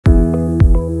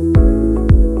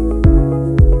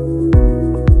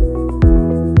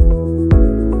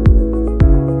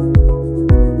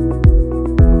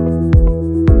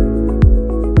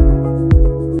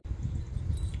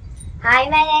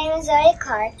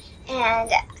Lauren,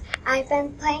 and I've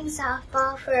been playing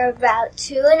softball for about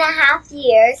 2.5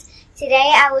 years.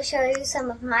 Today I will show you some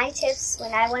of my tips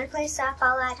when I want to play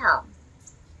softball at home.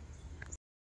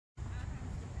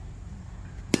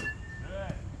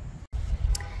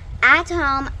 At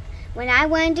home, when I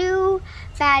want to do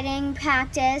batting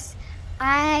practice,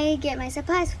 I get my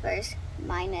supplies first.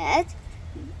 My net,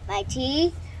 my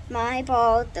tee, my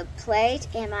ball, the plate,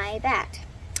 and my bat.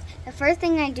 The first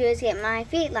thing I do is get my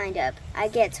feet lined up. I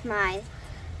get my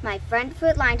front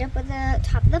foot lined up with the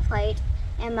top of the plate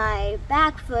and my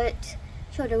back foot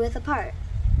shoulder width apart.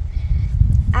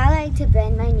 I like to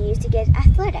bend my knees to get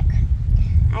athletic.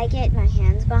 I get my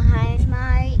hands behind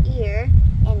my ear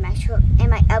and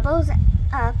my elbows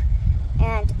up,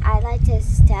 and I like to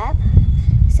step.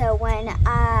 So when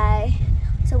I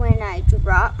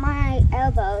drop my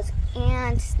elbows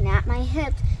and snap my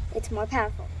hips, it's more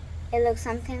powerful. It looks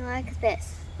something like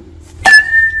this.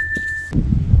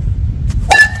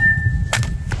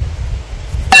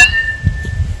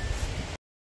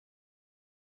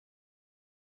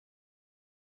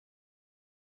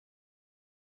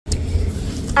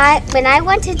 When I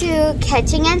want to do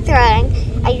catching and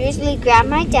throwing, I usually grab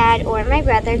my dad or my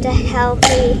brother to help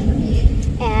me.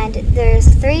 And there's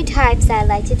 3 types that I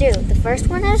like to do. The first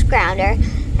one is grounder,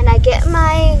 and I get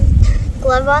my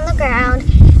glove on the ground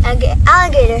and get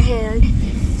alligator hand.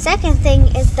 Second thing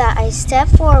is that I step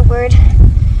forward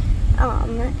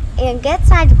and get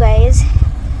sideways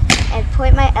and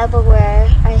point my elbow where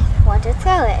I want to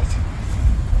throw it.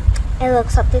 It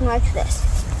looks something like this.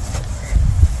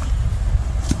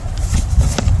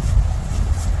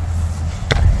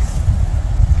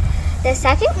 The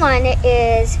second one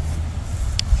is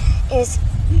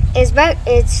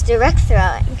direct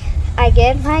throwing. I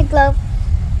get my glove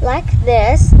like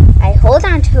this, I hold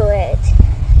on to it,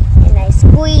 and I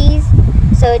squeeze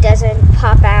so it doesn't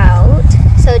pop out,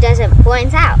 so it doesn't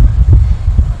bounce out.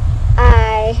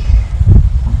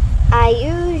 I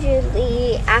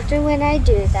usually, after when I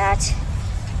do that,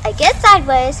 I get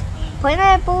sideways, point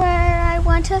my elbow where I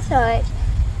want to throw it,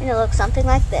 and it looks something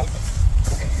like this.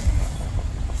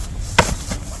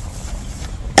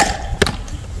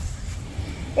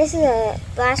 This is the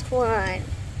last one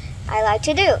I like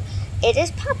to do. It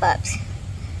is pop-ups.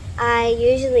 I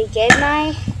usually get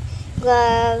my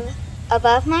glove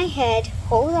above my head,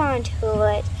 hold on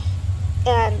to it,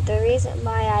 and the reason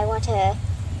why I want to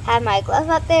have my glove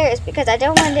up there is because I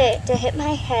don't want it to hit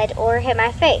my head or hit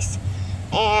my face.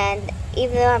 And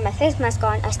even though I have my face mask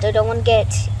on, I still don't want to get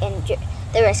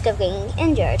the risk of getting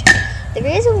injured. The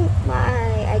reason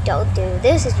why I don't do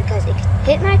this is because it can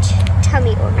hit my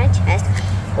tummy or my chest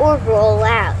or roll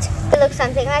out. It looks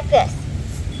something like this.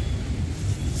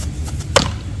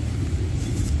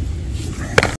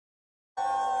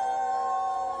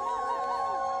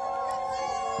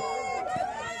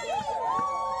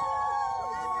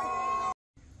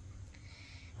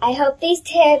 I hope these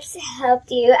tips helped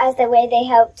you as the way they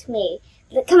helped me.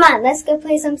 Come on, let's go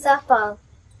play some softball.